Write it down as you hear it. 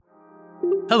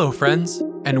Hello, friends,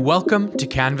 and welcome to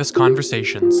Canvas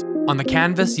Conversations on the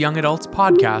Canvas Young Adults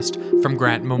podcast from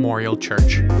Grant Memorial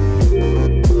Church.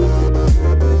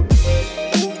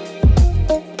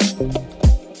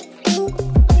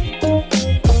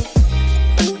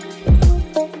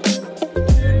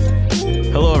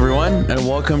 Hello, everyone, and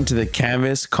welcome to the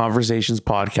Canvas Conversations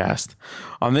podcast.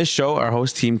 On this show, our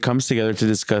host team comes together to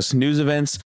discuss news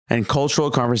events and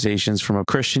cultural conversations from a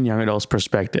Christian young adult's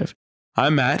perspective.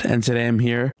 I'm Matt, and today I'm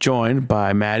here joined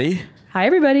by Maddie. Hi,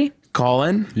 everybody.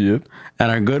 Colin. Yep.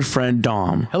 And our good friend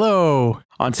Dom. Hello.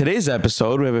 On today's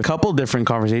episode, we have a couple different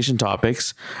conversation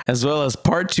topics, as well as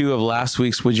part 2 of last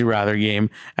week's Would You Rather game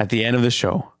at the end of the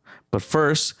show. But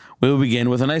first, we will begin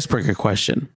with an icebreaker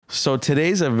question. So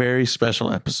today's a very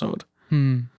special episode.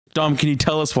 Dom, can you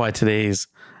tell us why today's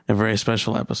a very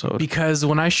special episode? Because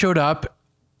when I showed up,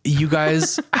 you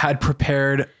guys had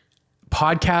prepared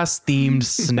podcast themed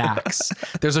snacks.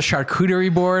 There's a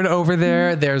charcuterie board over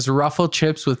there. There's ruffled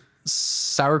chips with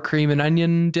sour cream and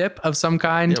onion dip of some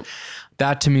kind. Yep.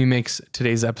 That to me makes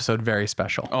today's episode very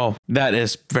special. Oh, that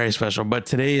is very special. But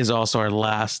today is also our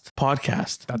last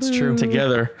podcast. That's true.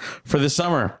 Together for the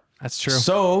summer. That's true.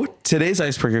 So today's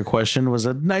icebreaker question was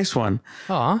a nice one.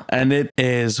 Aw. And it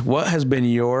is, what has been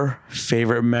your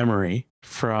favorite memory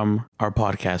from our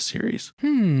podcast series?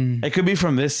 It could be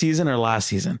from this season or last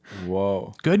season.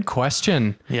 Whoa. Good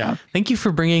question. Yeah. Thank you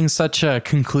for bringing such a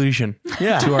conclusion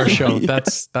Yeah. to our show.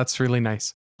 That's really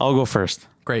nice. I'll go first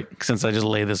Great. since I just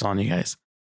laid this on you guys.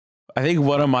 I think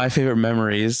one of my favorite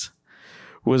memories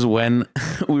was when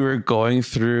we were going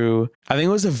through, I think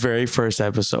it was the very first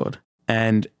episode,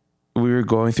 and we were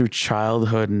going through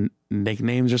childhood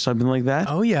nicknames or something like that.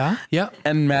 Oh yeah. Yeah.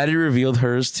 And Maddie revealed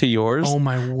hers to yours. Oh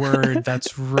my word.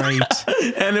 That's right.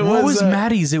 And it What was uh,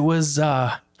 Maddie's? It was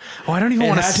I don't even it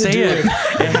want to had say do it. with-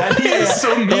 It had to, It's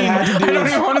so mean. It had to do I don't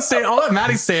with, even want to say it. I'll let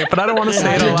Maddie say it, but I don't want to it say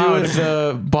had it to do aloud. with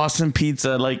the Boston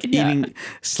pizza, like eating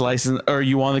slices, or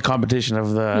you won the competition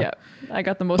of the Yeah, I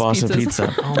got the most Boston pizzas.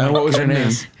 pizza. Oh And my what was your name?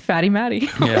 goodness. Fatty Matty.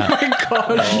 Yeah.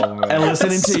 Oh, man. And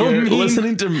listening That's to so your mean.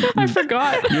 listening I to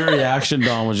forgot. your reaction,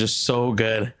 Don, was just so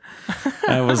good.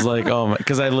 I was like, oh my,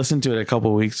 because I listened to it a couple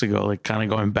of weeks ago, like kind of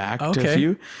going back to a Okay.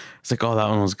 few. It's like, oh, that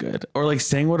one was good. Or like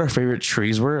saying what our favorite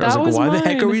trees were. I was That like, was why the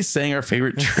heck are mine. we saying our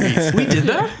favorite trees? We did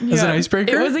that as an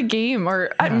icebreaker. It was a game,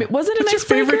 or was it an What's your icebreaker?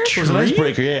 favorite It was an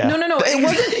icebreaker, yeah. No. It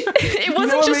wasn't. It You know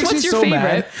wasn't what just makes what's me your so favorite.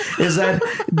 mad is that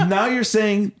now you're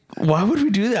saying, why would we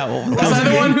do that? Was I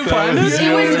the one who planned it? It was You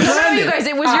no, planned you it. guys.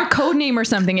 It was your code name or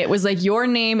something. It was like your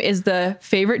name is the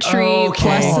favorite tree Okay.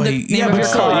 plus the name Yeah, of but your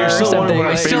still, car you're or still something. one of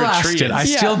our I still favorite asked tree it. I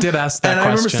is. still did ask that And I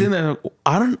remember question. saying that,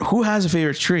 I don't, who has a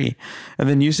favorite tree? And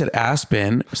then you said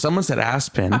aspen. Someone said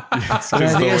aspen. And I think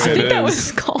I I said, think that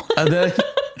was called. and then,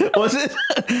 was it?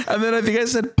 And then I think I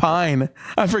said pine.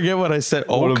 I forget what I said.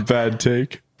 What a Oak. bad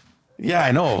take. Yeah,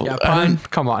 I know. Yeah, I pine. didn't-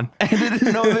 Come on. I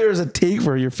didn't know there was a take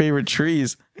for your favorite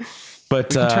trees. But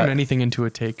Turn anything into a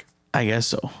take. I guess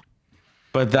so.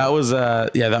 But that was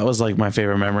that was like my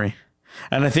favorite memory.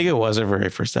 And I think it was our very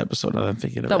first episode. I'm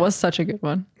thinking of That it. was such a good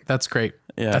one. That's great.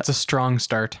 Yeah. That's a strong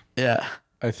start. Yeah.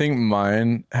 I think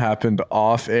mine happened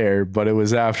off air, but it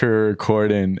was after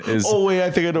recording. Oh wait,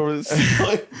 I think I know this.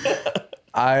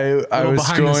 I Little was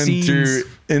behind the going scenes. through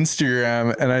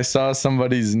Instagram and I saw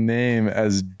somebody's name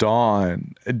as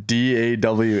Dawn, DAWN.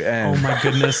 Oh my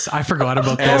goodness. I forgot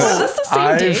about And this. Was this the same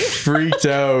I day? freaked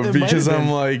out It because might have I'm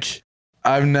been. like,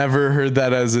 I've never heard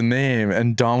that as a name.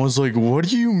 And Dawn was like, what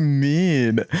do you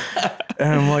mean?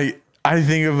 And I'm like, I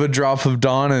think of a drop of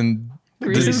Dawn and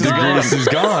Grease is the gone. grease is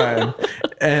gone.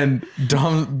 And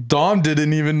Dom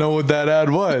didn't even know what that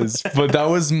ad was. But that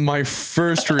was my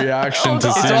first reaction to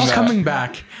It's seeing all that. coming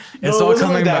back. It's No, it all wasn't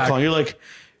coming like that, back. Colin. You're like,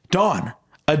 Dawn.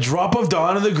 A drop of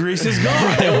Dawn and the grease is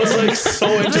gone. It was like so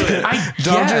into it. I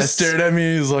Dom guess. just stared at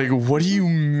me. He's like, what do you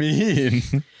mean?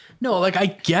 No, like I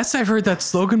guess I've heard that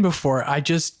slogan before. I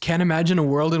just can't imagine a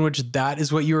world in which that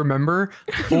is what you remember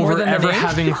over than the ever name?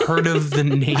 having heard of the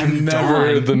name Never Dawn.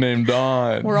 heard the name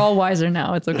Dawn. We're all wiser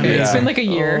now. It's okay. It's Yeah. been like a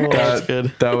year. That's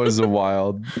good. That was a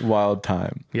wild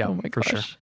time. Yeah, Oh my for gosh. sure.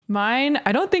 Mine,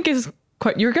 I don't think is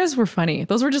quite. Your guys were funny.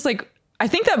 Those were just like. I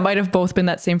think that might have both been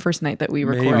that same first night that we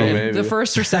recorded. Maybe. The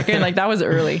first or second, like that was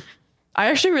early. I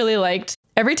actually really liked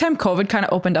every time COVID kind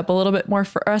of opened up a little bit more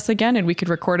for us again, and we could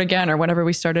record again, or whenever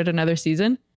we started another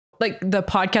season. Like the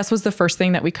podcast was the first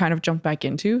thing that we kind of jumped back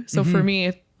into. So for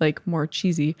me, like more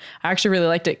cheesy, I actually really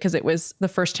liked it because it was the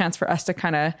first chance for us to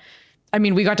kind of. I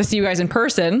mean, we got to see you guys in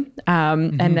person,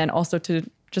 and then also to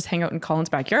just hang out in Colin's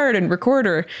backyard and record,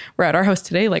 or we're at our house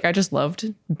today. Like I just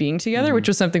loved being together, which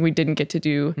was something we didn't get to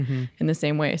do in the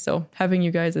same way. So having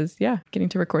you guys is, getting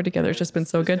to record together has just been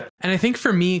so good. And I think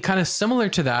for me, kind of similar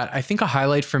to that, I think a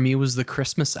highlight for me was the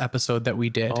Christmas episode that we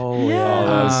did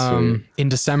in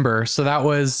December. So that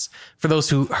was, for those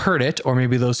who heard it, or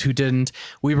maybe those who didn't,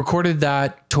 we recorded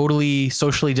that totally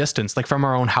socially distanced, like from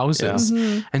our own houses.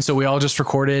 And so we all just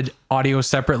recorded audio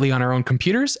separately on our own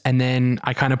computers. And then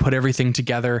I kind of put everything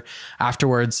together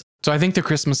afterwards. So I think the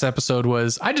Christmas episode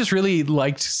was, I just really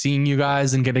liked seeing you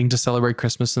guys and getting to celebrate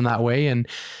Christmas in that way. And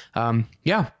I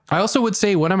also would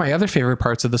say one of my other favorite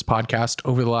parts of this podcast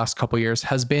over the last couple of years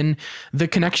has been the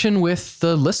connection with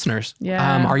the listeners,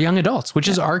 our young adults, which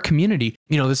is our community.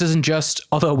 You know, this isn't just,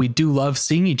 although we do love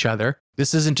seeing each other,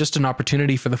 this isn't just an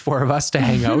opportunity for the four of us to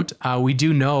hang out. We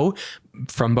do know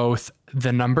from both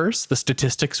the numbers, the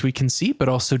statistics we can see, but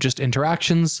also just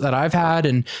interactions that I've had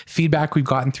and feedback we've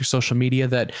gotten through social media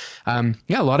that, a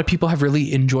lot of people have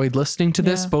really enjoyed listening to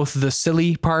this, both the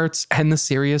silly parts and the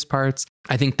serious parts.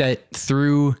 I think that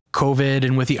through COVID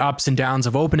and with the ups and downs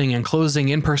of opening and closing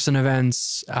in-person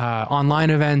events, online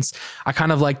events, I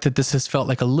kind of like that this has felt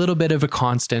like a little bit of a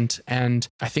constant. And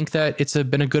I think that it's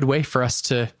been a good way for us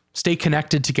to stay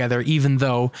connected together, even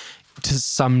though to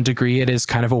some degree it is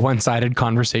kind of a one-sided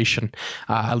conversation,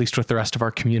 at least with the rest of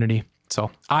our community. So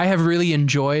I have really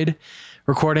enjoyed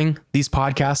recording these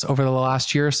podcasts over the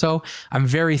last year or so. I'm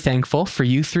very thankful for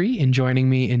you three in joining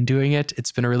me in doing it.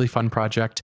 It's been a really fun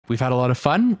project. We've had a lot of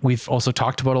fun. We've also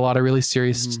talked about a lot of really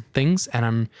serious things, and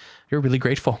I'm really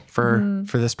grateful for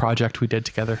this project we did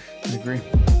together. I agree.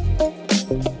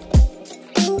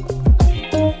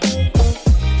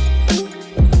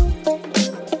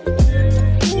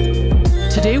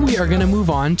 Today, we are going to move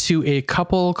on to a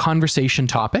couple conversation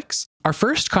topics. Our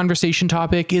first conversation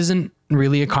topic isn't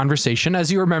really a conversation.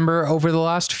 As you remember, over the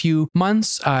last few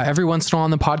months, every once in a while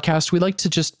on the podcast, we like to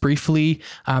just briefly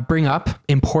bring up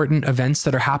important events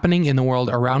that are happening in the world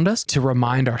around us to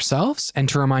remind ourselves and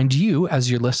to remind you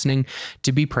as you're listening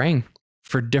to be praying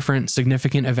for different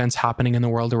significant events happening in the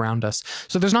world around us.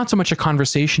 So there's not so much a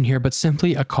conversation here, but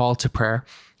simply a call to prayer.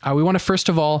 We want to first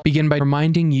of all begin by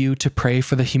reminding you to pray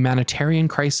for the humanitarian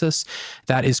crisis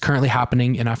that is currently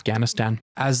happening in Afghanistan.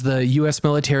 As the U.S.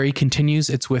 military continues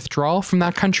its withdrawal from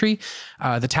that country,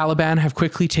 the Taliban have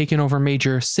quickly taken over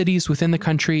major cities within the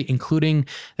country, including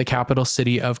the capital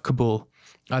city of Kabul.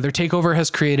 Their takeover has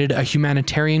created a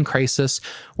humanitarian crisis,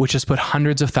 which has put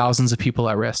hundreds of thousands of people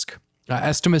at risk.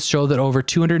 Estimates show that over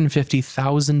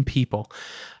 250,000 people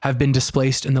have been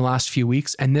displaced in the last few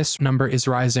weeks, and this number is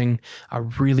rising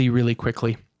really, really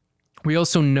quickly. We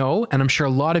also know, and I'm sure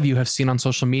a lot of you have seen on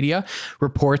social media,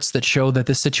 reports that show that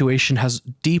this situation has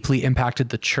deeply impacted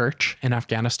the church in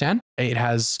Afghanistan. It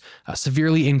has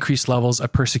severely increased levels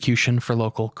of persecution for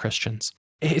local Christians.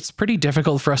 It's pretty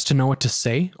difficult for us to know what to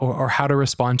say or how to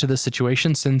respond to this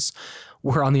situation since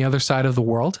we're on the other side of the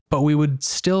world, but we would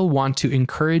still want to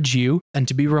encourage you and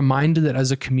to be reminded that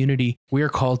as a community, we are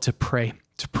called to pray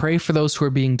for those who are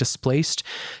being displaced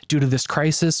due to this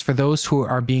crisis, for those who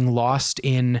are being lost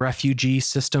in refugee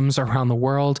systems around the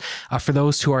world, for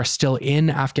those who are still in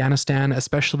Afghanistan,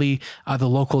 especially the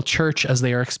local church as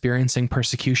they are experiencing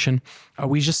persecution.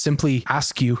 We just simply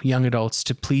ask you, young adults,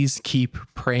 to please keep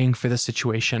praying for the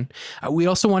situation. We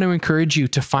also want to encourage you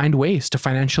to find ways to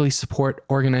financially support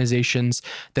organizations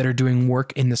that are doing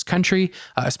work in this country,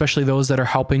 especially those that are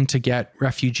helping to get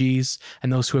refugees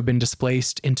and those who have been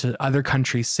displaced into other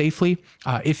countries safely,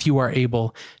 if you are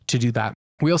able to do that.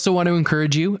 We also want to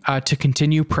encourage you to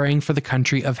continue praying for the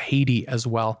country of Haiti as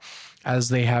well, as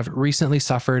they have recently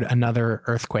suffered another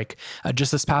earthquake.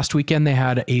 Just this past weekend, they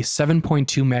had a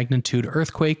 7.2 magnitude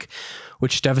earthquake,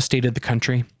 which devastated the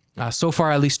country. So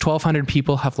far, at least 1,200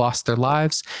 people have lost their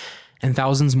lives and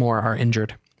thousands more are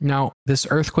injured. Now, this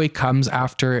earthquake comes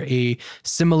after a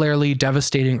similarly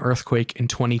devastating earthquake in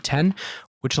 2010,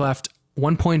 which left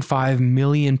 1.5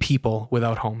 million people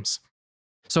without homes.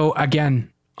 So again,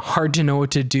 hard to know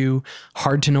what to do,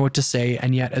 hard to know what to say.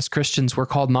 And yet as Christians, we're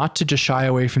called not to just shy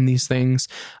away from these things,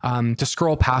 to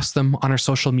scroll past them on our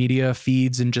social media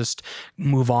feeds and just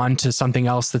move on to something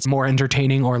else that's more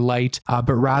entertaining or light,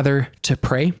 but rather to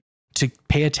pray, to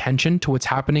pay attention to what's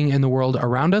happening in the world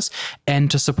around us, and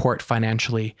to support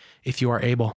financially if you are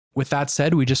able. With that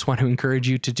said, we just want to encourage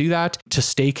you to do that, to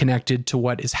stay connected to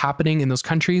what is happening in those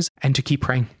countries, and to keep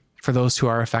praying for those who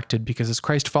are affected, because as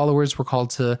Christ followers, we're called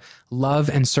to love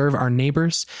and serve our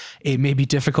neighbors. It may be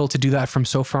difficult to do that from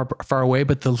so far away,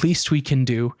 but the least we can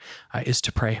do is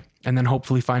to pray, and then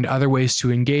hopefully find other ways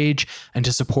to engage and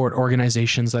to support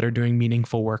organizations that are doing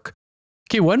meaningful work.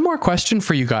 Okay, one more question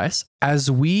for you guys. As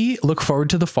we look forward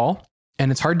to the fall,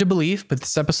 and it's hard to believe, but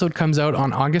this episode comes out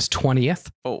on August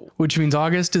 20th, which means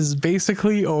August is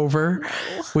basically over,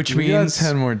 which We got means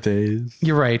 10 more days.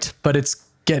 you're right, but it's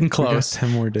getting We got close,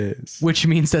 10 more days. which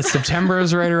means that September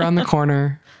is right around the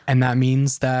corner. And that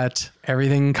means that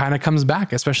everything kind of comes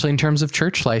back, especially in terms of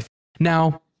church life.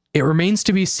 Now, it remains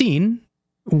to be seen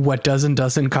what does and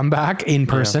doesn't come back in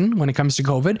person when it comes to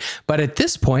COVID. But at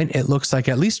this point, it looks like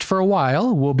at least for a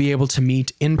while, we'll be able to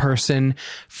meet in person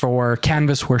for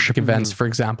Canvas worship events, for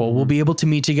example. We'll be able to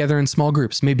meet together in small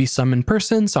groups, maybe some in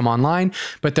person, some online,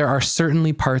 but there are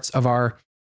certainly parts of our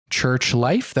church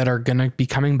life that are going to be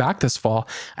coming back this fall.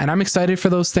 And I'm excited for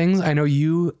those things. I know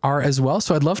you are as well.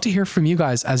 So I'd love to hear from you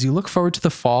guys as you look forward to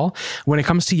the fall. When it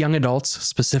comes to young adults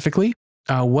specifically,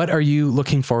 what are you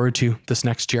looking forward to this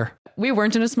next year? We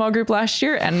weren't in a small group last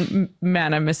year, and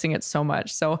man, I'm missing it so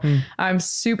much. So I'm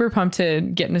super pumped to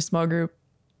get in a small group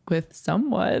with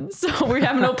someone. So we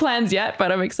have no plans yet,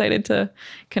 but I'm excited to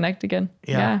connect again.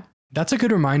 Yeah. That's a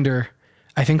good reminder,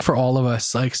 I think, for all of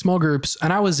us, like small groups.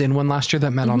 And I was in one last year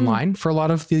that met online for a lot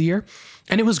of the year,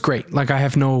 and it was great. Like, I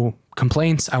have no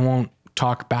complaints. I won't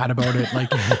talk bad about it.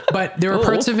 Like, but there were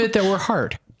parts of it that were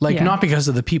hard. Like, not because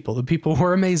of the people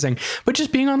were amazing, but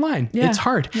just being online, it's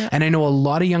hard. And I know a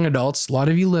lot of young adults, a lot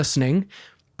of you listening,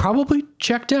 probably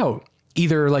checked out.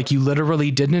 Either like you literally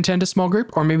didn't attend a small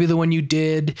group, or maybe the one you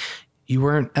did, you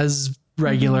weren't as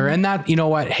regular. And that, you know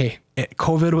what? Hey,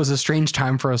 COVID was a strange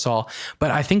time for us all. But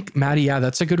I think, Maddie,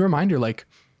 that's a good reminder. Like,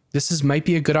 might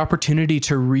be a good opportunity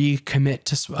to recommit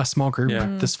to a small group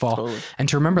this fall, and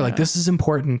to remember, like, this is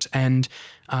important. And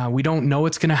we don't know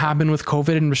what's going to happen with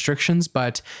COVID and restrictions,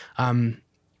 but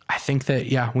I think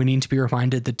that, we need to be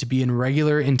reminded that to be in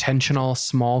regular, intentional,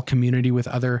 small community with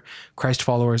other Christ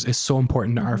followers is so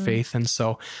important to our faith. And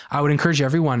so I would encourage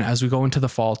everyone as we go into the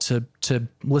fall to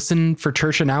listen for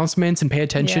church announcements and pay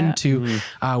attention to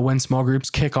when small groups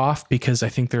kick off, because I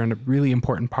think they're a really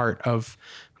important part of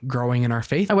growing in our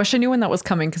faith. I wish I knew when that was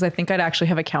coming, because I think I'd actually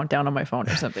have a countdown on my phone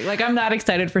or something. Like, I'm that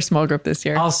excited for small group this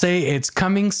year. I'll say it's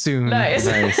coming soon.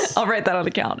 Nice. I'll write that on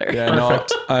the calendar. Yeah,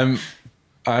 no,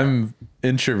 I'm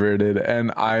introverted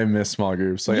and I miss small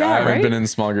groups. Like, I haven't been in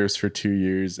small groups for 2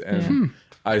 years, and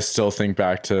I still think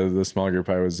back to the small group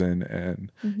I was in,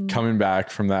 and coming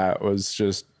back from that was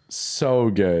just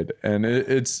so good. And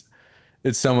it's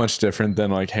so much different than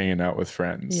like hanging out with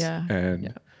friends.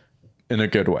 In a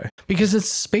good way. Because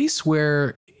it's a space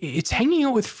where it's hanging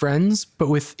out with friends, but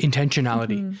with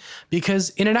intentionality.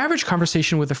 Because in an average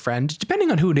conversation with a friend, depending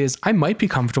on who it is, I might be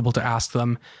comfortable to ask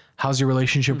them, how's your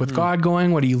relationship with God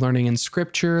going? What are you learning in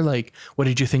scripture? Like, what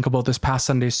did you think about this past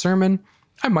Sunday's sermon?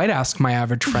 I might ask my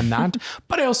average friend that,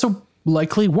 but I also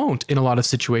likely won't in a lot of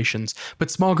situations.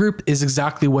 But small group is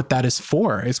exactly what that is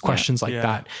for, is questions like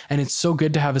that. And it's so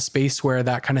good to have a space where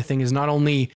that kind of thing is not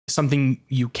only something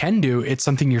you can do, it's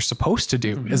something you're supposed to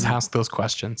do, is ask those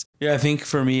questions. Yeah, I think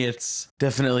for me, it's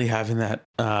definitely having that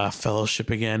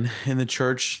fellowship again in the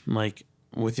church, like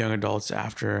with young adults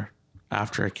after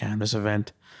a Canvas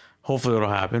event. Hopefully it'll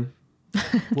happen.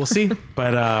 We'll see.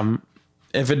 But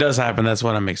if it does happen, that's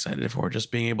what I'm excited for. Just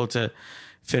being able to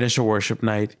finish a worship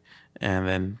night and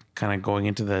then kind of going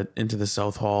into the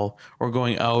South Hall, or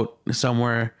going out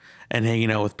somewhere and hanging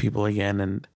out with people again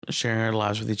and sharing our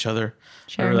lives with each other.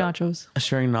 Sharing nachos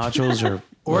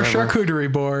or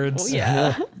charcuterie boards. Oh,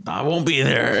 yeah. I won't be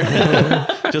there.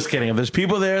 Just kidding. If there's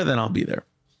people there, then I'll be there.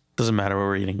 Doesn't matter what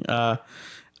we're eating.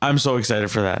 I'm so excited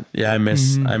for that. Yeah, I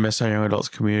miss our young adults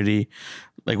community.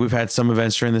 Like, we've had some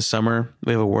events during the summer.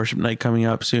 We have a worship night coming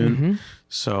up soon.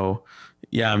 So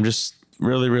yeah, I'm just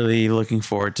really, really looking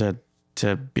forward to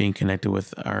being connected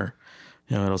with our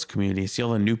young adults community. See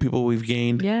all the new people we've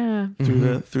gained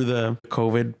through the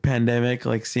COVID pandemic,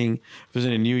 like seeing if there's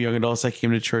any new young adults that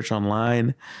came to church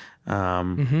online,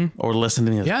 or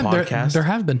listening to this podcast. There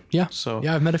have been. Yeah. So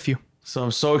I've met a few. So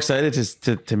I'm so excited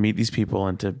to meet these people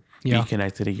and to be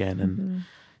connected again and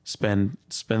spend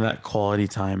that quality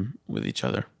time with each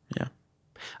other. Yeah.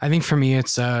 I think for me,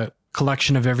 it's a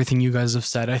collection of everything you guys have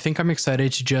said. I think I'm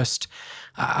excited to just,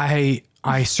 I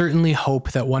certainly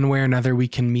hope that one way or another we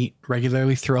can meet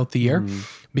regularly throughout the year,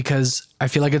 because I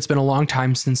feel like it's been a long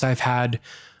time since I've had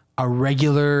a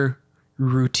regular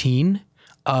routine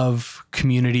of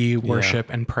community worship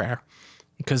and prayer.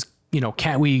 Because,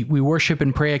 we worship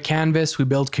and pray at Canvas, we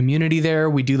build community there,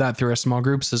 we do that through our small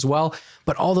groups as well.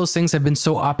 But all those things have been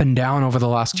so up and down over the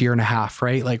last year and a half,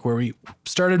 right? Like, where we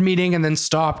started meeting and then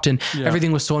stopped, and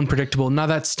everything was so unpredictable. Now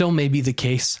that still may be the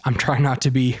case. I'm trying not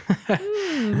to be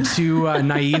too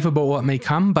naive about what may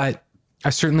come, but I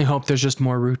certainly hope there's just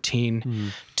more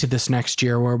routine to this next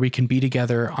year where we can be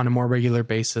together on a more regular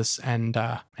basis and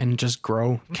just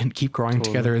keep growing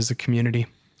together as a community.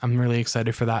 I'm really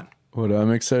excited for that. What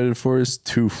I'm excited for is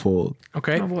twofold.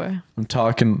 Okay. Oh boy. I'm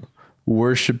talking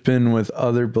worshiping with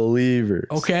other believers.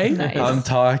 Okay. Nice. I'm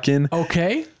talking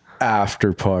Okay.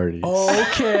 after parties.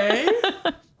 Okay.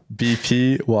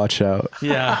 BP, watch out.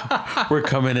 Yeah, we're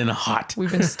coming in hot.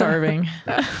 We've been starving.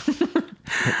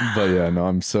 But yeah, no,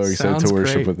 I'm so excited Sounds to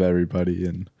worship great. with everybody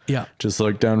and Yeah. just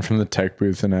look down from the tech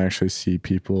booth and actually see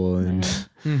people and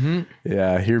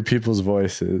hear people's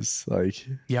voices. Like,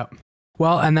 Yep.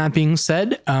 Well, and that being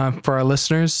said, for our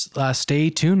listeners, stay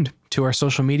tuned to our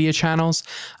social media channels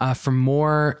for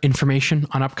more information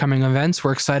on upcoming events.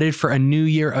 We're excited for a new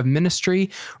year of ministry.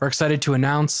 We're excited to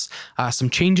announce some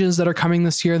changes that are coming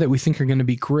this year that we think are going to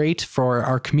be great for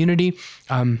our community.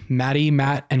 Maddie,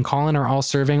 Matt, and Colin are all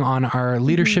serving on our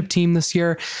leadership team this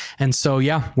year. And so,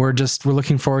 yeah, we're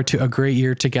looking forward to a great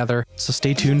year together. So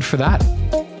stay tuned for that.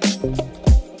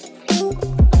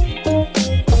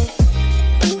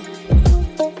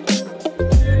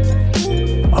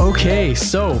 Okay,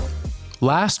 so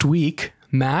last week,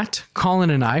 Matt, Colin,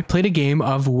 and I played a game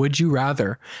of Would You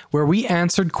Rather, where we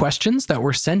answered questions that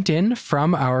were sent in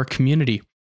from our community.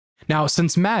 Now,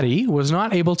 since Maddie was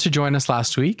not able to join us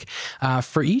last week,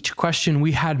 for each question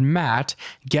we had Matt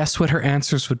guess what her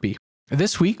answers would be.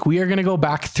 This week, we are going to go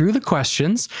back through the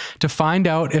questions to find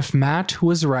out if Matt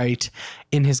was right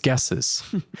in his guesses.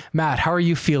 Matt, how are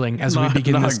you feeling as we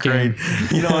begin this game?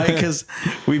 You know, because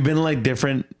we've been like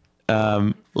different.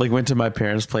 Like went to my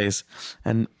parents' place,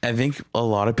 and I think a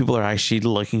lot of people are actually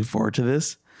looking forward to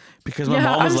this because my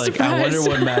mom was I'm like, surprised. I wonder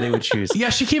what Maddie would choose. Yeah,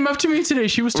 she came up to me today.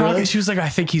 She was talking. Really? She was like, I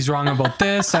think he's wrong about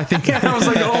this. I think, and I was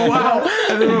like, oh, wow.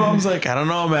 And then my mom's like, I don't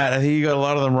know, Matt. I think you got a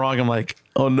lot of them wrong. I'm like,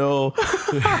 oh no.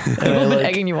 People have been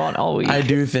egging you on all week. I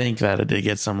do think that I did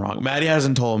get some wrong. Maddie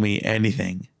hasn't told me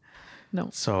anything. No.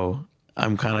 So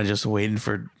I'm kind of just waiting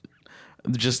for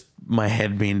just my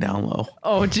head being down low.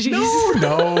 Oh, jeez.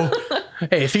 No.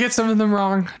 Hey, if you get some of them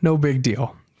wrong, no big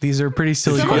deal. These are pretty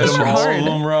silly Some of them questions. are hard. all of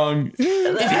them wrong.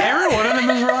 If every one of them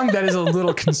is wrong, that is a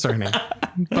little concerning.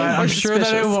 But I'm sure that it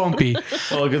suspicious. won't be.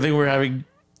 Well, good thing we're having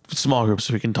small groups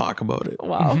so we can talk about it.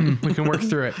 Wow. We can work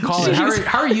through it. Colin,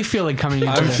 how are you feeling coming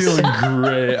into I'm this? feeling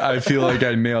great. I feel like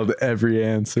I nailed every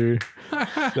answer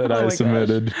that I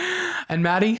submitted. And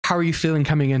Maddie, how are you feeling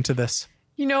coming into this?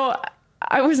 You know,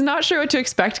 I was not sure what to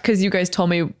expect because you guys told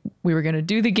me we were going to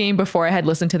do the game before I had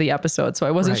listened to the episode. So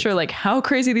I wasn't Right. sure like how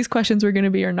crazy these questions were going to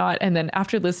be or not. And then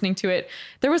after listening to it,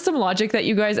 there was some logic that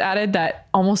you guys added that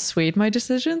almost swayed my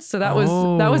decisions. So that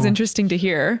was interesting to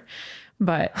hear.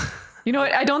 But you know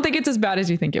what? I don't think it's as bad as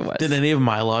you think it was. Did any of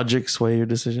my logic sway your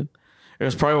decision? It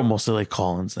was probably mostly like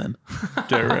Colin's then.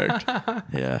 Direct.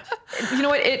 Yeah. You know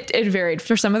what? It varied.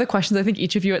 For some of the questions, I think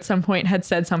each of you at some point had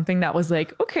said something that was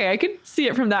like, okay, I could see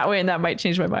it from that way and that might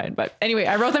change my mind. But anyway,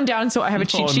 I wrote them down so I have a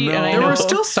cheat sheet. no. And I There know. were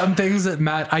still some things that,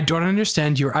 Matt, I don't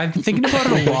understand. I'm thinking about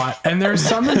it a lot. And there's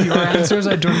some of your answers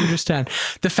I don't understand.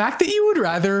 The fact that you would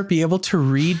rather be able to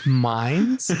read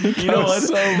minds, You know what?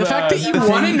 the fact that you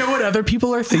want to know what other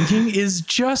people are thinking is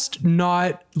just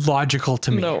not logical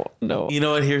to me. No. You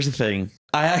know what? Here's the thing.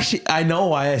 I know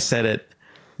why I said it,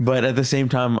 but at the same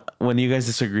time, when you guys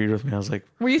disagreed with me, I was like,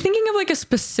 Were you thinking of like a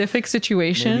specific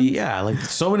situation? maybe, yeah, like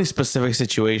so many specific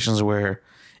situations where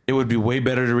it would be way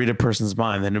better to read a person's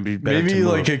mind than it'd be better Maybe to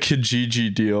like move. a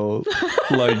Kijiji deal,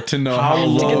 like to know how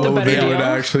To get the low better they would deal?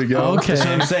 actually go. Okay. That's what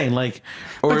I'm saying. Like,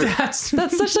 or That's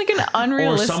That's such like an or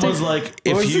unrealistic. someone's like, What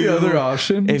if was you the other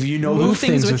option? if you know move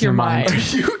things with your mind. Are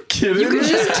you kidding? You could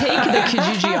just take the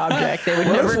Kijiji object. They would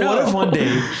never know. What if one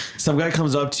day some guy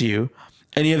comes up to you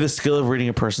and you have the skill of reading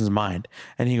a person's mind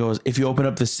and he goes, if you open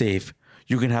up the safe,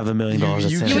 you can have the $1 million that's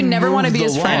you in You it. would never move want to be the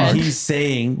his lock. And friend. he's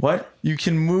saying, what? You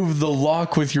can move the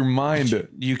lock with your mind.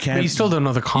 You can't. But you still don't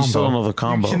know the combo. You still don't know the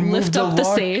combo. You can move Lift up the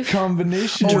lock safe.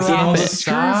 combination Oh, with drop all it. the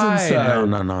screws inside.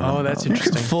 No. Oh, that's You could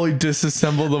interesting. fully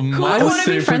disassemble the Who mind would want to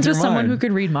be safe friends with your someone who mind.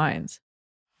 could read minds?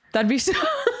 That'd be so.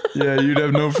 Yeah, you'd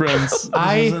have no friends. is another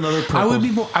I would purple-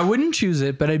 be more, I wouldn't choose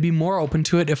it, but I'd be more open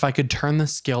to it if I could turn the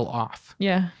skill off.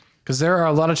 Yeah. Because there are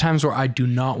a lot of times where I do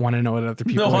not want to know what other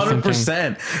people No, are thinking.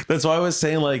 100%. That's why I was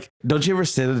saying, like, don't you ever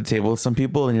sit at a table with some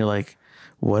people and you're like,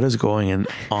 what is going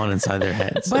on inside their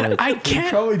heads? But Like, I can't.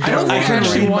 probably I don't don't I think I can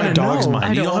actually read want my to dog's know.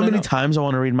 mind. You don't know how wanna many know. times I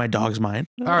want to read my dog's mind?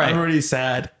 All right. I'm already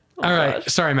sad. All right.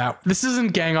 Sorry, Matt. This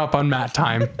isn't gang up on Matt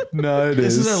time. No, it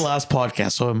This is. is our last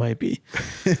podcast, so it might be.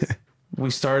 We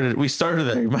started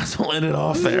there. You might as well end it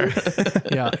off there,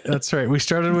 Yeah, that's right. We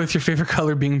started with your favorite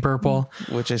color being purple.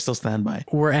 which I still stand by.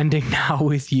 We're ending now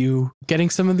with you getting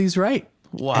some of these right.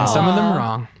 Wow. and some of them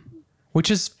wrong,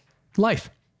 which is life.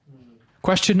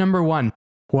 Question number 1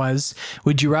 was,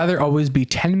 would you rather always be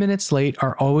 10 minutes late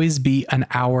or always be an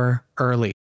hour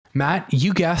early? Matt,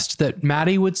 you guessed that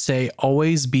Maddie would say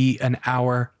always be an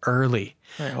hour early.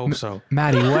 I hope so.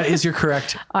 Maddie, what is your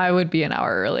correct? I would be an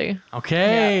hour early.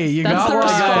 Okay, you That's got the one.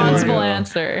 responsible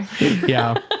answer.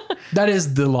 Yeah, that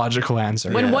is the logical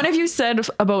answer. When one of you said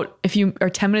about if you are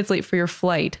 10 minutes late for your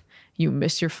flight, you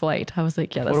miss your flight. I was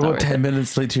like, yeah, that's What not about worth 10 it.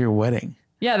 minutes late to your wedding?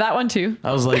 Yeah, that one too.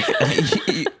 I was like,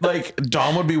 like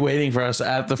Dom would be waiting for us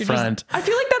at the front. I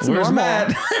feel like that's Where's normal.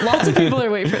 Matt? Lots of people are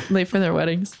late for their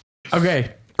weddings.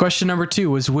 Okay, question number 2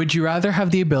 was, would you rather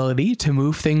have the ability to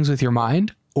move things with your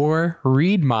mind or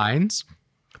read minds?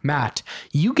 Matt,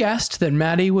 you guessed that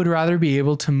Maddie would rather be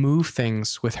able to move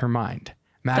things with her mind.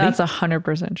 Maddie? That's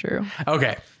 100% true.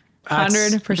 Okay.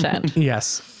 100%.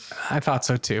 Yes, I thought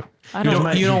so too. I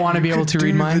don't. You don't want to be able to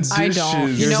read minds? I don't.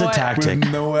 You Here's know a what? tactic.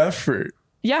 With no effort.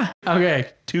 Yeah. Okay,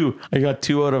 2. I got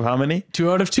 2 out of how many? 2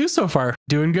 out of 2 so far.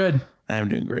 Doing good. I'm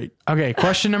doing great. Okay,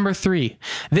 question number 3.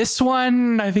 This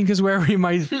one I think is where we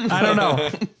might, I don't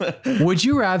know. Would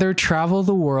you rather travel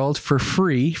the world for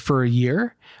free for a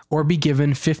year or be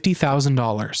given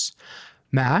 $50,000?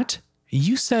 Matt,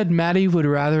 you said Maddie would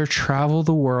rather travel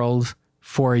the world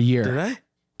for a year. Did I?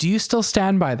 Do you still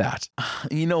stand by that?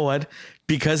 You know what?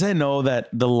 Because I know that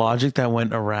the logic that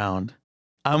went around,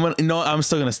 I'm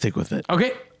still gonna stick with it.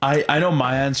 Okay. I know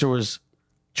my answer was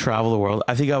travel the world.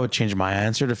 I think I would change my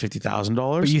answer to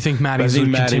 $50,000. But you think Maddie's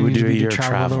would continue to be to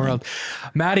travel the world?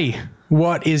 Maddie,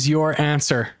 what is your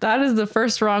answer? That is the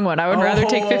first wrong one. I would rather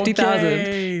take 50,000.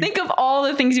 okay. Think of all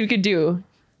the things you could do.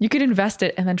 You could invest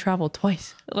it and then travel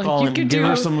twice. Like Colin, you could give do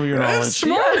her some of your knowledge.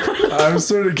 I'm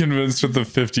sort of convinced with the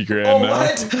 50 grand Oh, now.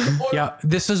 what? Yeah,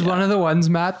 this is one of the ones,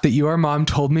 Matt, that your mom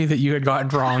told me that you had gotten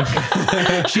wrong.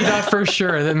 She thought for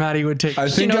sure that Maddie would take. I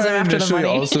think knows I I'm after the initially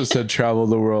money. also said travel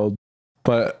the world,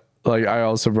 but like I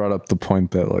also brought up the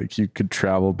point that like you could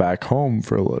travel back home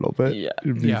for a little bit. Yeah.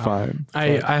 It'd be Yeah. fine.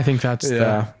 I think that's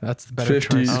Yeah. that's the better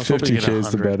 50, choice. I was hoping to get 50K is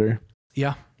the 100. better.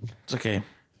 Yeah, It's okay.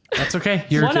 that's okay.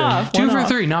 You're One off, 2 one for off.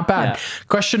 3, not bad. Yeah.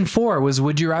 Question 4 was,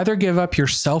 would you rather give up your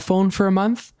cell phone for a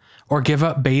month or give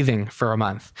up bathing for a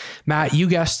month? Matt, you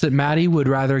guessed that Maddie would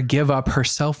rather give up her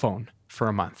cell phone for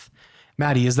a month.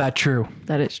 Maddie, is that true?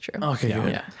 That is true. Okay,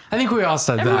 good. Yeah. I think we all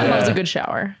said Everyone that. loves a good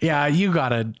shower. Yeah, you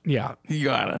got it. Yeah. You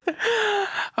got it.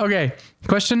 Okay.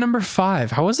 Question number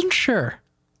 5. I wasn't sure.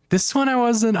 This one I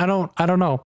don't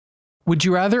know. Would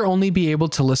you rather only be able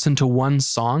to listen to one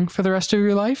song for the rest of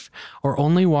your life or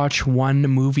only watch one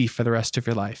movie for the rest of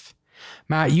your life?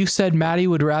 Matt, you said Maddie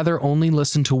would rather only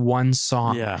listen to one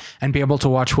song Yeah. and be able to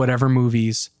watch whatever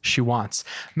movies she wants.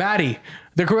 Maddie,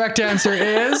 the correct answer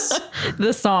is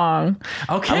The song.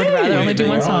 okay. I would rather only do You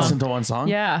one wanna song. listen to one song?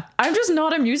 Yeah. I'm just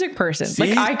not a music person.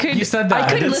 See? Like I could You said that. I I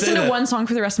could did listen say to that. one song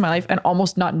for the rest of my life and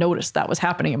almost not notice that was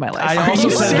happening in my life. I Are also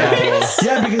you said serious? that.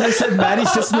 Yeah, because I said Maddie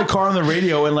sits in the car on the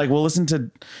radio and like we'll listen to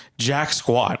Jack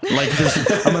Squat. Like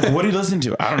this, I'm like, what are you listening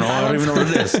to? I don't know. I don't even know what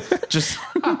it is. Just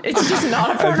It's just not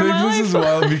a I part of think my this life. is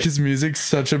wild because music's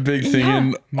such a big thing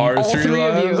in our All three three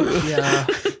of lives. you. Yeah.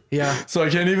 Yeah. So I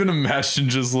can't even imagine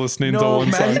just listening to no,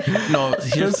 one song. Maddie. No,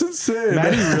 here's, That's insane.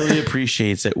 Maddie really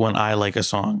appreciates it when I like a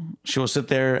song. She will sit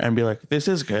there and be like, "This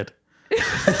is good."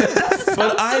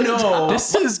 But I know,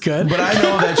 This is good. but I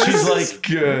know that she's It's like,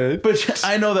 good. but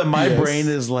I know that my Yes. brain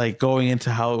is like going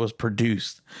into how it was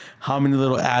produced, how many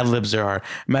little ad libs there are.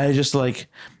 Maddie just like,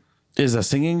 is the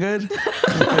singing good?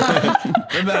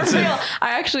 And that's it.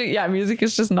 I actually, yeah, music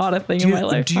is just not a thing do in my you,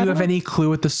 life. do you I have don't any clue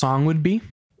what the song would be?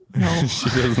 She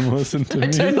doesn't listen to know.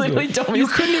 me. I literally don't. You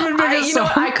couldn't even pick a You know,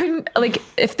 song. I couldn't like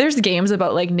if there's games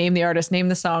about like name the artist, name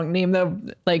the song, name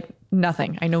the like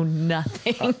nothing. I know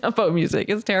nothing about music.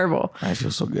 It's terrible. I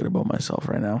feel so good about myself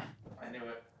right now.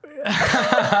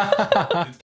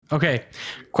 Okay.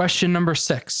 Question number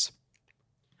 6.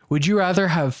 Would you rather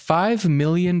have $5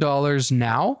 million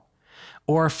now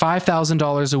or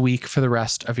 $5,000 a week for the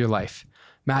rest of your life?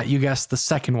 Matt, you guessed the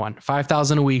second one.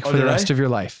 $5,000 a week for the did rest I? of your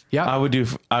life. Yeah. I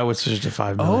would switch it to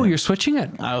 5 million. Oh, you're switching it.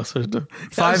 I was switch to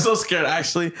I'm so scared.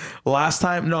 Actually, last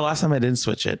time I didn't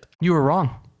switch it. You were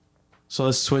wrong. So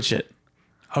let's switch it.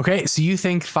 Okay, so you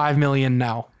think 5 million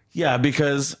now. Yeah,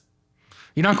 because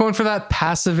You're not going for that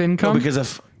passive income? because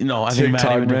if I think Maddie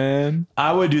TikTok, would do, man.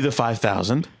 I would do the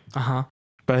 5,000, Uh-huh.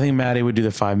 but I think Maddie would do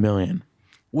the 5 million.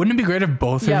 Wouldn't it be great if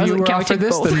both Yeah, I of was you like, were can we offered take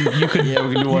this? both? Then you could, Yeah,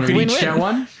 we can do one you could of each each. get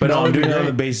one? But No, I'm doing it on okay.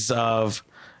 the basis of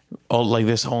like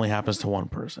this only happens to one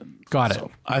person. Got it.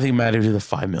 So I think Maddie would do the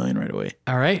 5 million right away.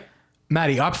 All right.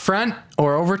 Maddie, up front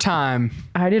or overtime?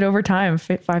 I did overtime,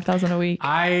 5,000 a week.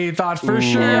 I thought for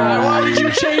sure. Why would you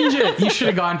change it? You should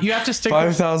have gone. You have to stick.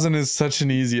 5,000 is such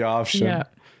an easy option. Yeah.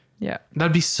 Yeah.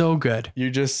 That'd be so good. You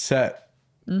just set.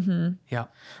 Yeah.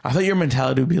 I thought your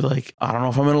mentality would be like, I don't know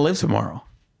if I'm going to live tomorrow.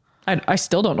 I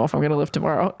still don't know if I'm going to live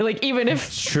tomorrow. Like, even if.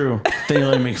 It's true. Then you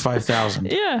only make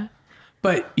 5,000. Yeah.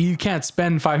 But you can't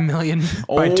spend $5 million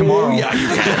by tomorrow. Yeah, you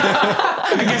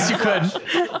can. I guess you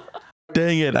could.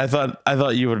 Dang it. I thought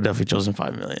you would have definitely chosen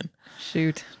 5 million.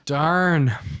 Shoot.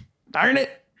 Darn. Darn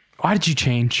it. Why did you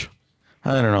change?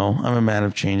 I don't know. I'm a man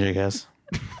of change, I guess.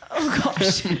 Oh,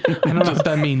 gosh. I don't know what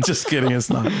that means. Just kidding. It's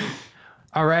not.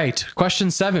 All right. Question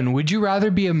 7. Would you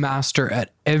rather be a master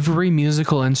at every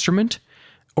musical instrument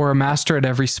or a master at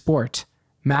every sport?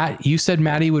 Matt, you said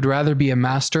Maddie would rather be a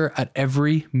master at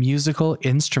every musical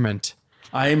instrument.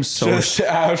 I am so Just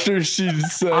after she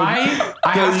said I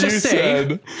have to say,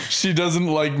 said she doesn't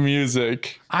like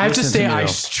music. I have to Listen say, to me, I though.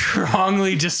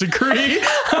 strongly disagree.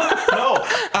 No,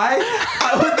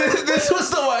 this was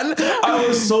the one I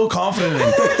was so confident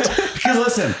in. Because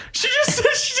listen, She just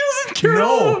said she doesn't care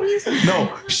no, about music.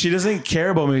 no, she doesn't care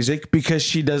about music because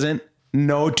she doesn't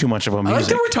know too much about I like music.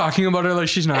 that we're talking about her like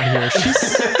she's not here.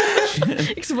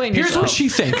 Explain Here's yourself. what she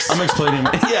thinks. I'm explaining.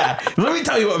 Yeah, let me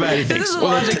tell you what Maddie thinks. is the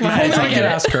logic Maddie, behind I it. can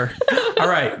ask her. All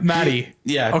right, Maddie.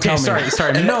 Yeah. Okay, tell me.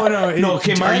 sorry. No. No,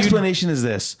 okay, my Are you- explanation is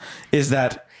this: is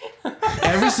that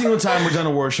every single time we're done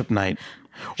a worship night,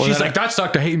 or She's that like, that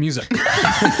sucked. I hate music.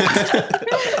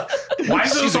 Why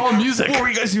is this all music? what were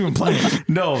you guys even playing?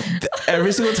 No,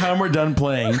 every single time we're done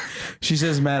playing, she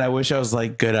says, "Man, I wish I was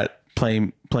like good at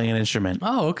playing an instrument."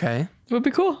 Oh, okay. It would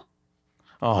be cool.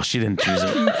 Oh, she didn't choose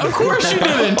it. Of course you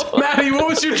didn't. Maddie, what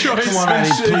was your choice? Come on,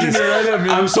 Maddie, Shaking please. her head at me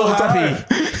I'm the so whole happy.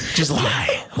 time. Just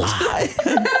lie.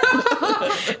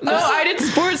 No, I did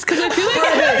sports because I feel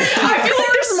like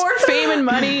there's more fame and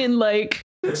money and like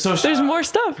So there's more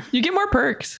stuff. You get more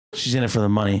perks. she's in it for the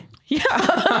money. Yeah.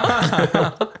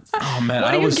 Oh man,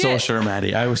 I do you was so get? sure,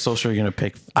 Maddie. I was so sure you're gonna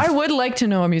pick. I would like to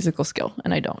know a musical skill,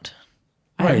 and I don't.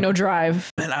 I have Right. no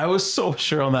drive. Man, I was so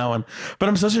sure on that one, but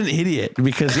I'm such an idiot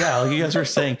because like you guys were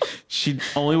saying, she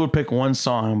only would pick one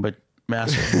song, but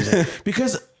master music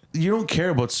because you don't care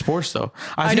about sports though.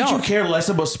 I think don't. you care less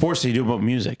about sports than you do about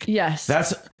music. Yes.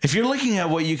 That's if you're looking at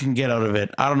what you can get out of it.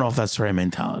 I don't know if that's the right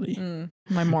mentality.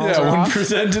 My morals Yeah, are when off.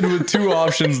 presented with two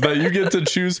options that you get to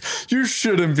choose, you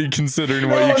shouldn't be considering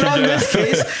what you No, can not in get. this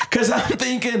case, because I'm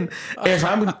thinking if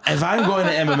I'm going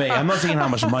to MMA, I'm not thinking how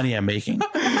much money I'm making.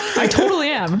 I totally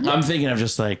am. I'm thinking of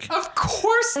just like, Of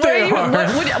course What, they are.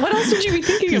 what else would you be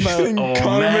thinking about?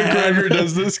 Conor man. McGregor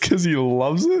does this because he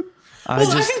loves it.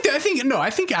 I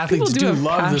think athletes do do have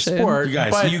love the passion. sport. you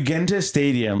guys, but you get into a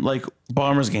stadium, like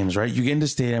Bombers games, right? You get into a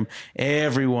stadium,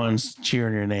 everyone's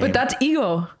cheering your name. But that's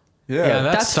ego. yeah,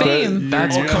 That's fame.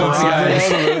 That's You're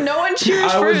pride. No one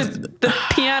cheers I for was- the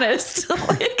pianist.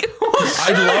 Like,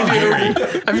 I love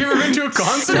Gary. Have you ever been to a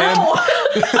concert?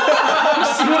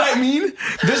 See what I mean?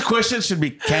 This question should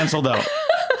be canceled out.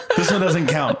 This one doesn't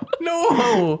count.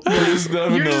 No. This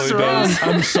definitely You're just does.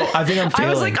 wrong. I think I'm failing. I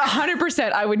was like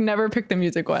 100%. I would never pick the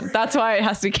music one. That's why it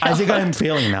has to count. I think I'm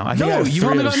failing now. I think No, I have you've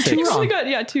 3 only out of gotten 2 6. wrong. Oh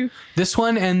my God, 2. This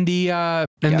one and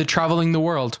the traveling the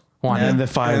world one. And the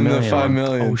 5 And million. the 5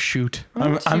 million. Oh shoot.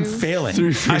 I'm failing.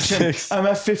 3 for I should- 6. I'm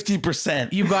at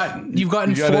 50%. You've gotten You got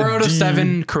 4 a out of D.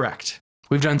 7 correct.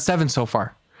 We've done 7 so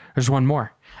far. There's one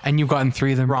more. And you've gotten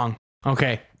 3 of them wrong.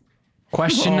 Okay.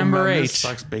 Question Oh, number man, 8. This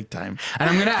sucks big time. And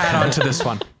I'm gonna add on to this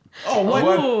one. Oh, what?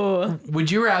 Oh,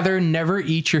 Would you rather never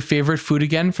eat your favorite food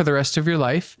again for the rest of your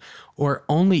life or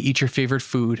only eat your favorite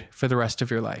food for the rest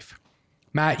of your life?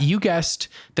 Matt, you guessed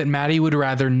that Maddie would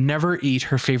rather never eat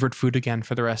her favorite food again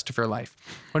for the rest of her life.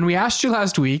 When we asked you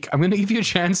last week, I'm going to give you a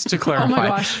chance to clarify.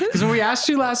 gosh. Because when we asked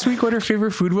you last week what her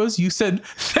favorite food was, you said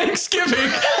Thanksgiving.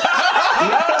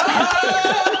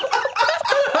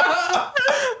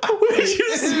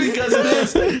 Because of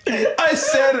this. I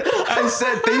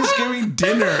said Thanksgiving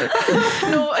dinner.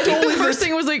 no, I think the first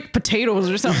thing was like potatoes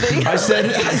or something. I said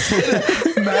Maddie's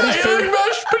favorite.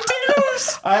 mashed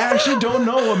potatoes. I actually don't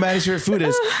know what Maddie's favorite food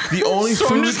is. The only So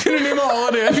I'm food just going to name a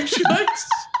holiday I think she likes.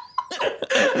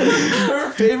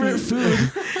 her favorite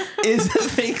food is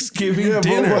Thanksgiving Yeah, but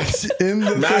dinner. what's in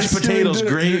the Mashed Thanksgiving potatoes,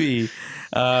 dinner? gravy,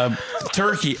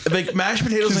 turkey. Like mashed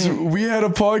potatoes. 'Cause And, we had a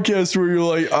podcast where you're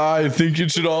like, I think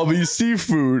it should all be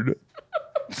seafood.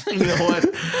 you know what?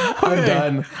 I'm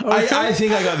done. I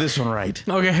think I got this one right.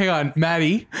 Okay, hang on.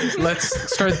 Maddie,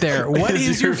 let's start there. What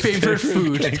is your favorite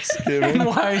food? Thanksgiving? And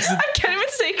why is it? I can't even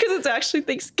say because it's actually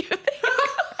Thanksgiving.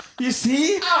 You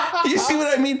see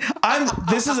what I mean?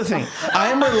 This is the thing.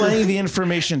 I'm relaying the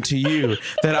information to you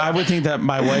that I would think that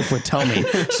my wife would tell me.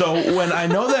 So when I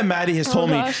know that Maddie has told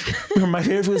me my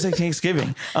favorite food is like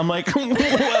Thanksgiving, I'm like,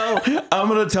 well, I'm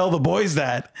gonna tell the boys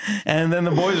that, and then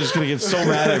the boys are just gonna get so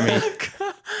mad at me.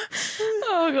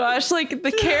 Oh gosh, like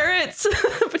the carrots,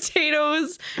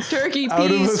 potatoes, turkey, peas,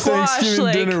 Out of a squash, Thanksgiving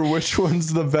like dinner, which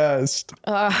one's the best?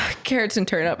 carrots and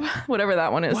turnip, whatever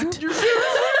that one is. What?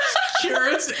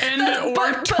 Carrots and or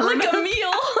but turnip? like a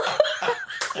meal.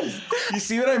 You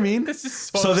see what I mean? This is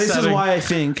So this is upsetting. why I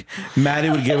think Maddie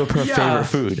would give up her favorite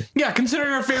food. Yeah,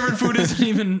 considering her favorite food isn't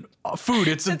even food.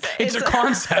 It's a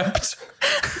concept.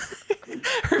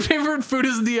 Her favorite food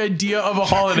is the idea of a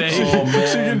holiday. Oh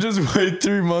She man, can just wait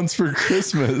 3 months for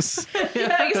Christmas.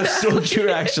 that's so true.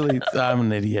 Actually, I'm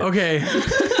an idiot. Okay,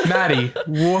 Maddie,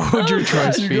 what would your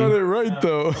choice You be? got it right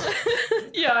though.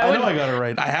 Yeah, I know I got it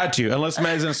right. I had to, unless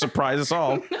Maddie's gonna surprise us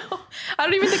all. I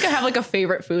don't even think I have like a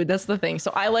favorite food. That's the thing.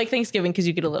 So I like Thanksgiving because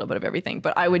you get a little bit of everything.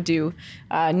 But I would do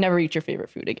never eat your favorite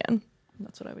food again.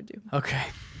 That's what I would do. Okay.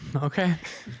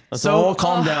 Let's all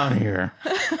calm down here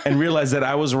and realize that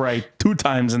I was right 2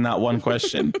 times in that one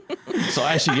question. So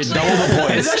I should get double the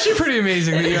It's points. actually pretty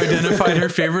amazing that you identified her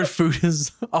favorite food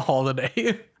as a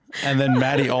holiday. And then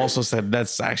Maddie also said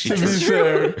that's actually To true. be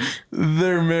fair,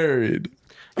 they're married.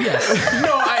 Yes.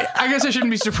 No, I guess I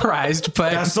shouldn't be surprised,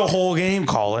 but That's the whole game,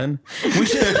 Colin. I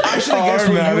should have guessed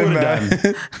what Mad you would and have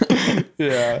done.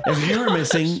 Yeah. If you were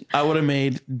missing, I would have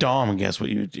made Dom guess what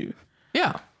you would do.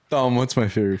 yeah. What's my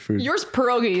favorite food? Yours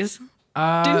pierogies.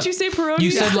 Didn't you say pierogies?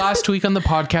 You said last week on the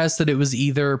podcast that it was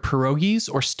either pierogies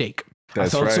or steak.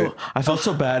 That's I felt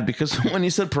so bad because when you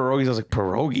said pierogies, I was like,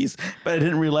 pierogies? But I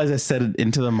didn't realize I said it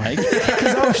into the mic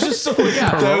because I was just so like,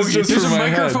 That was just There's a for my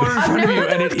head. microphone in front of you,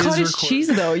 and it is cottage recorded. cheese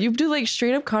though. You do like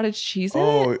straight up cottage cheese. In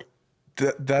Oh, it?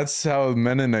 that's how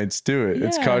Mennonites do it.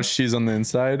 It's Yeah. cottage cheese on the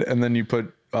inside, and then you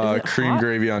put it cream hot?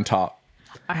 gravy on top.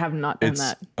 I have not done It's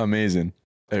that. amazing.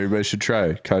 Everybody should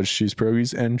try cottage cheese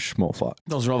pierogies and schmolfot.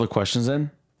 those are all the questions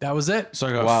in. That was it. So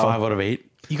I got Wow. 5 out of 8.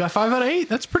 You got 5 out of 8.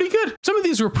 That's pretty good. Some of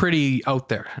these were pretty out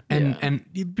there, and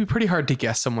it'd be pretty hard to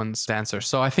guess someone's answer.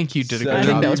 So I think you did a good I job.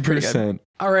 think that was pretty good. 70%.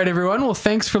 All right, everyone. Well,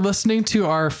 thanks for listening to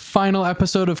our final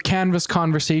episode of Canvas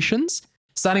Conversations.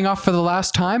 Signing off for the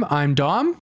last time, I'm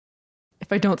Dom.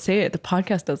 If I don't say it, the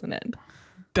podcast doesn't end.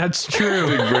 That's true.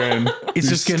 Big brand. It's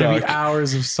You're just going to be stuck.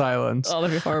 hours of silence. Oh,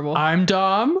 that'd be horrible. I'm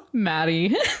Dom.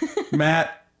 Maddie.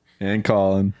 Matt. And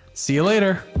Colin. See you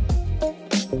later.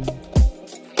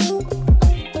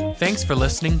 Thanks for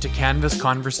listening to Canvas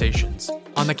Conversations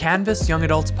on the Canvas Young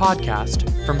Adults podcast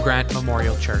from Grant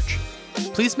Memorial Church.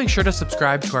 Please make sure to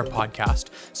subscribe to our podcast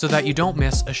so that you don't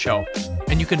miss a show.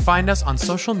 And you can find us on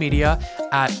social media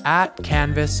at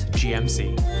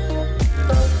CanvasGMC.